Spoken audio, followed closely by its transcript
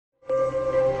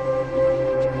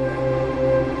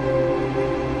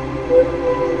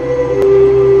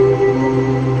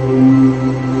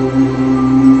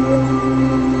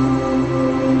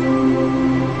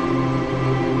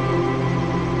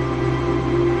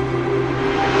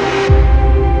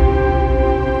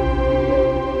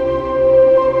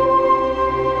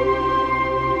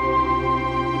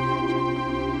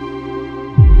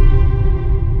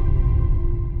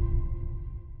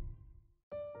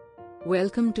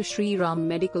Welcome to Shri Ram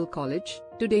Medical College.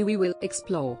 Today we will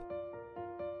explore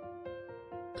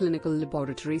clinical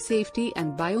laboratory safety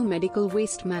and biomedical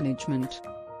waste management.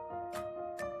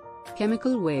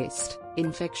 Chemical waste,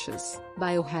 infectious,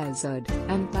 biohazard,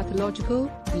 and pathological,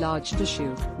 large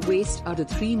tissue waste are the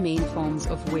three main forms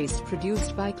of waste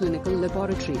produced by clinical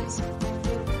laboratories.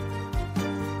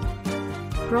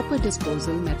 Proper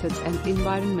disposal methods and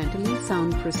environmentally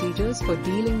sound procedures for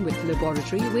dealing with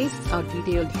laboratory wastes are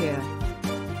detailed here.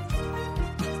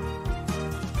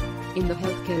 In the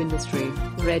healthcare industry,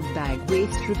 red bag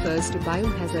waste refers to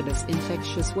biohazardous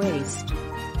infectious waste.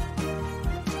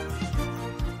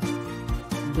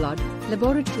 Blood,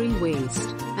 laboratory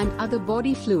waste, and other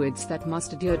body fluids that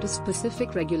must adhere to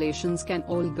specific regulations can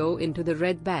all go into the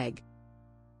red bag.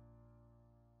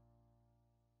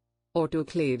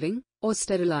 Autoclaving, or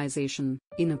sterilization,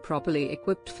 in a properly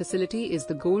equipped facility is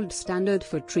the gold standard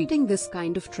for treating this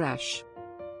kind of trash.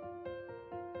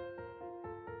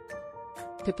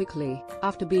 Typically,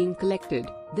 after being collected,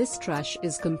 this trash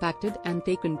is compacted and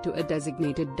taken to a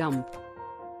designated dump.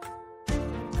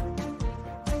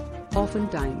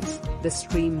 Oftentimes, the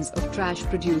streams of trash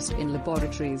produced in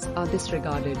laboratories are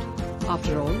disregarded.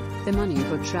 After all, the money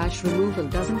for trash removal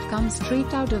doesn't come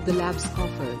straight out of the lab's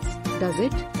coffers, does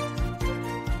it?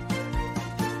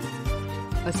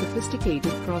 A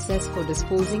sophisticated process for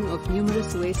disposing of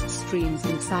numerous waste streams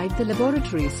inside the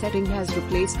laboratory setting has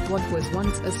replaced what was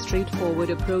once a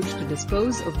straightforward approach to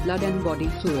dispose of blood and body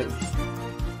fluids.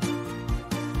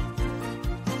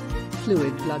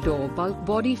 Fluid blood or bulk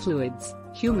body fluids,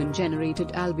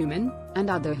 human-generated albumin,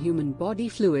 and other human body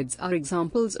fluids are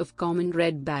examples of common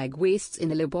red bag wastes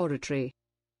in a laboratory.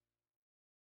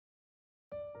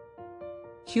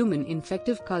 Human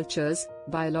infective cultures,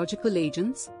 biological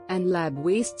agents, and lab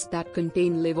wastes that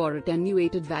contain live or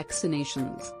attenuated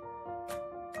vaccinations.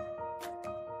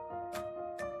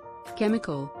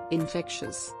 Chemical,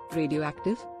 infectious,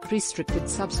 radioactive, restricted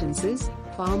substances,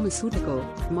 pharmaceutical,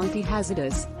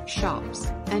 multi-hazardous, sharps,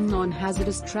 and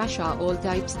non-hazardous trash are all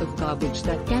types of garbage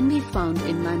that can be found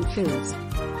in landfills.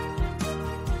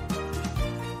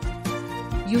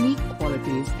 Unique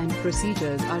qualities and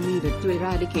procedures are needed to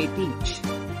eradicate each.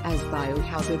 As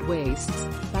biohazard wastes,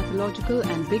 pathological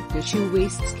and big tissue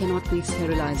wastes cannot be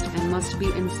sterilized and must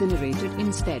be incinerated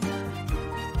instead.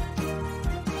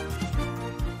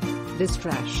 This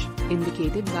trash,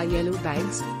 indicated by yellow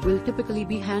bags, will typically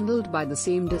be handled by the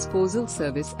same disposal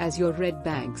service as your red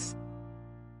bags.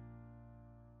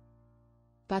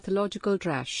 Pathological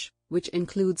trash, which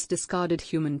includes discarded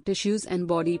human tissues and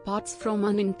body parts from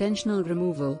unintentional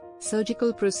removal,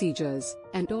 surgical procedures,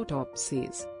 and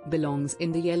autopsies, belongs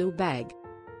in the yellow bag.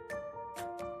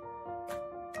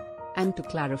 And to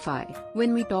clarify,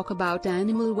 when we talk about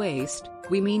animal waste,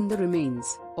 we mean the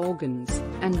remains, organs,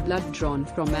 and blood drawn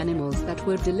from animals that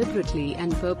were deliberately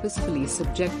and purposefully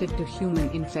subjected to human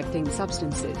infecting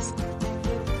substances.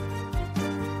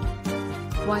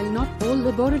 While not all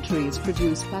laboratories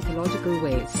produce pathological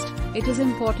waste, it is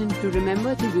important to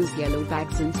remember to use yellow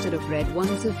bags instead of red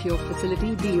ones if your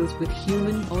facility deals with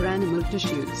human or animal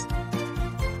tissues.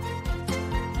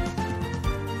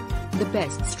 The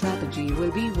best strategy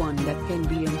will be one that can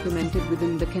be implemented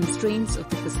within the constraints of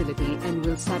the facility and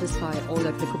will satisfy all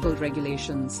applicable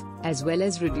regulations, as well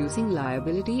as reducing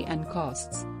liability and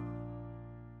costs.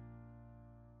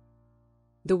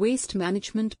 The waste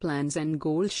management plans and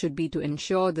goals should be to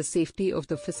ensure the safety of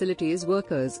the facility's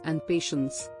workers and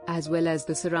patients, as well as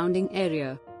the surrounding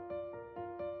area.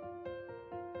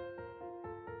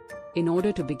 In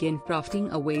order to begin crafting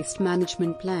a waste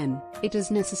management plan, it is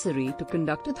necessary to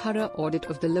conduct a thorough audit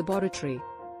of the laboratory.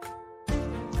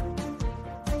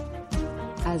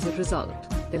 As a result,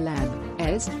 the lab,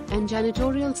 and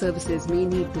janitorial services may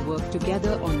need to work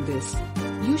together on this.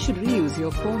 You should reuse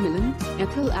your formalin,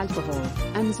 ethyl alcohol,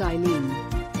 and xylene.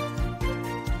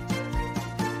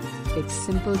 It's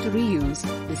simple to reuse,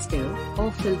 distill,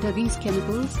 or filter these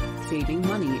chemicals, saving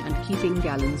money and keeping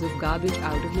gallons of garbage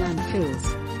out of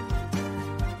landfills.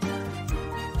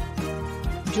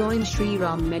 Join Shri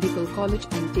Ram Medical College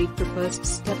and take the first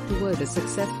step toward a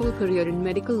successful career in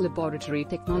medical laboratory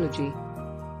technology.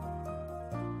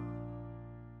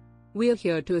 We are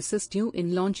here to assist you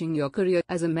in launching your career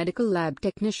as a medical lab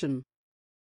technician.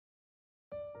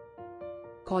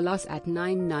 Call us at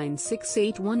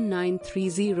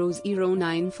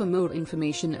 9968193009 for more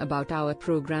information about our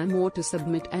program or to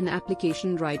submit an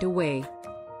application right away.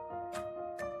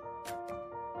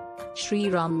 Shri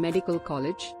Ram Medical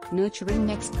College, nurturing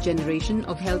next generation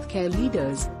of healthcare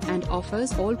leaders, and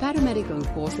offers all paramedical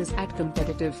courses at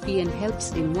competitive fee and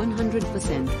helps in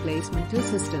 100% placement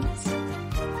assistance.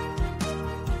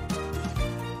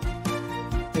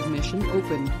 Admission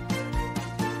open.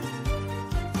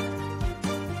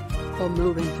 For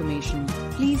more information,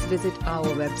 please visit our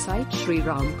website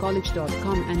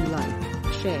ShriRamCollege.com and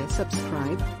like, share,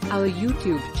 subscribe our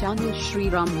YouTube channel Shri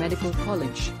Ram Medical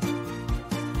College.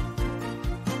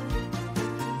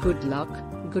 Good luck,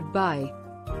 goodbye.